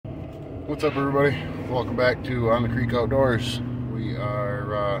What's up, everybody? Welcome back to On the Creek Outdoors. We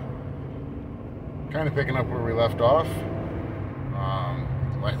are kind of picking up where we left off.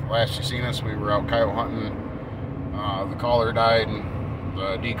 Last you seen us, we were out coyote hunting. The caller died and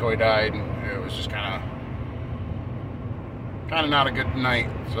the decoy died. It was just kind of not a good night.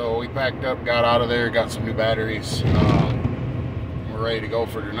 So we packed up, got out of there, got some new batteries. We're ready to go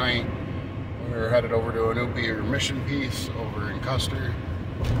for tonight. We were headed over to a new mission piece over in Custer,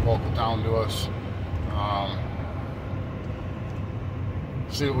 local town to us.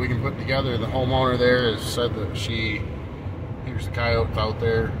 See what we can put together. The homeowner there has said that here's the coyotes out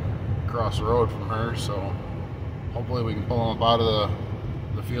there across the road from her, so hopefully we can pull them up out of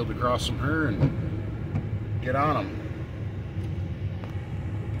the field across from her and get on them.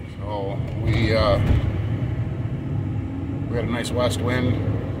 So we had a nice west wind.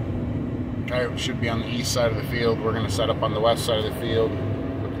 Coyotes should be on the east side of the field. We're going to set up on the west side of the field,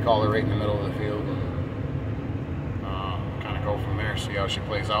 put the caller right in the middle of the field, and kind of go from there, see how she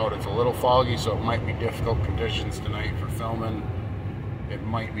plays out. It's a little foggy, so it might be difficult conditions tonight for filming. It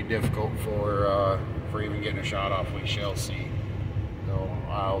might be difficult for even getting a shot off. We shall see. So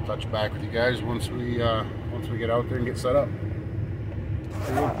I'll touch back with you guys once we get out there and get set up.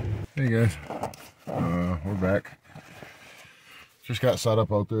 Hey guys, we're back. Just got set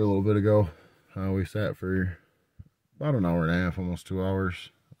up out there a little bit ago. We sat for about an hour and a half, almost 2 hours.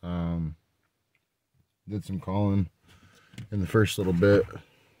 Did some calling. In the first little bit,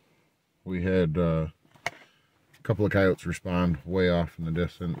 we had a couple of coyotes respond way off in the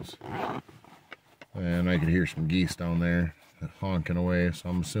distance. And I could hear some geese down there honking away, so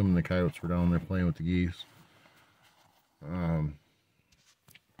I'm assuming the coyotes were down there playing with the geese.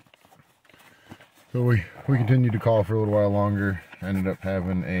 So we continued to call for a little while longer. Ended up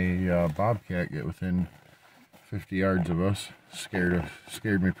having a bobcat get within 50 yards of us. Scared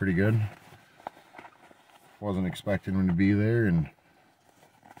me pretty good. Wasn't expecting him to be there, and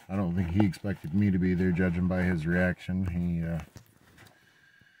I don't think he expected me to be there, judging by his reaction.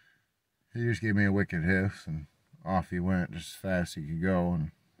 He just gave me a wicked hiss, and off he went just as fast as he could go,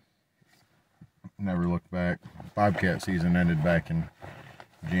 and never looked back. Bobcat season ended back in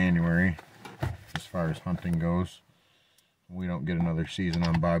January, as far as hunting goes. We don't get another season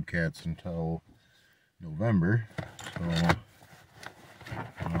on bobcats until November, so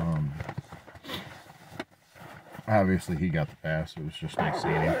obviously he got the pass. It was just nice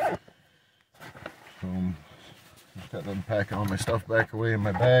seeing him. So just got done packing all my stuff back away in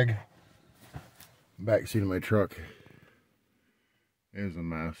my bag. Back seat of my truck is a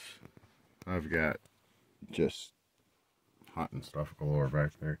mess. I've got just hunting stuff galore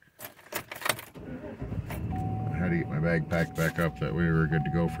back there. I had to get my bag packed back up, that way we were good to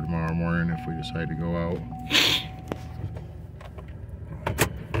go for tomorrow morning if we decide to go out.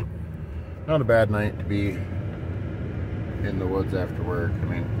 Not a bad night to be in the woods after work. I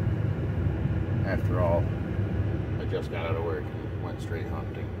mean, after all, I just got out of work and went straight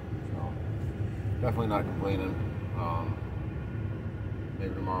hunting, so definitely not complaining.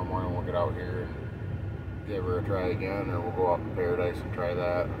 Maybe tomorrow morning we'll get out here and give her a try again, or we'll go up to Paradise and try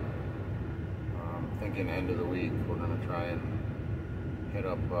that. Thinking end of the week we're going to try and hit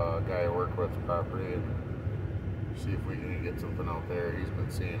up a guy I work with the property and see if we can get something out there. He's been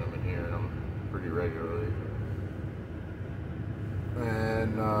seeing them and hearing them pretty regularly.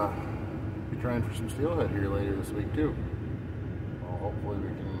 And be trying for some steelhead here later this week too. Well, hopefully we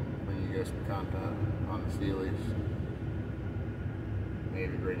can bring you guys some content on the steelies.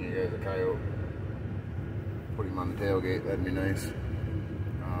 Maybe bring you guys a coyote. Put him on the tailgate, that'd be nice.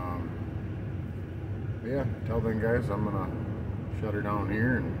 Yeah, till then guys, I'm gonna shut her down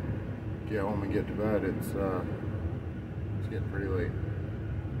here and get home and get to bed. It's getting pretty late.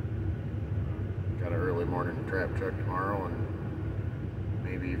 Got an early morning trap check tomorrow, and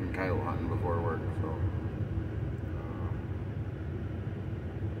maybe even coyote hunting before work. So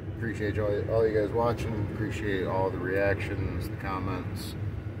appreciate all you guys watching. Appreciate all the reactions, the comments,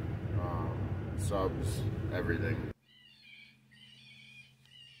 subs, everything.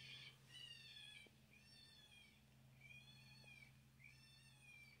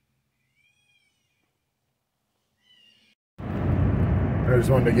 I just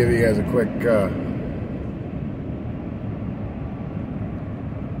wanted to give you guys a quick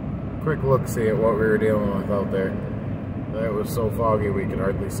look-see at what we were dealing with out there. It was so foggy we could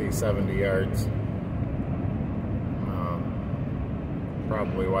hardly see 70 yards.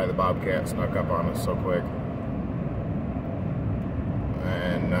 Probably why the bobcat snuck up on us so quick.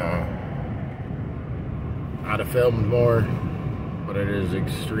 And I'd have filmed more, but it is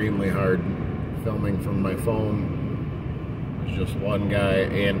extremely hard filming from my phone There's just one guy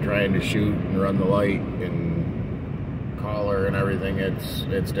and trying to shoot and run the light and collar and everything.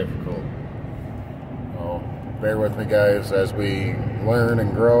 It's difficult. So bear with me, guys, as we learn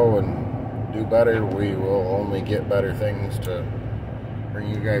and grow and do better. We will only get better things to bring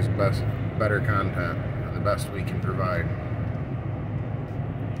you guys better content and the best we can provide.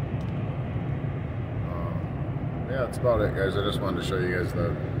 Yeah, that's about it, guys. I just wanted to show you guys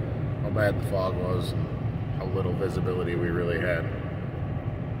how bad the fog was and how little visibility we really had.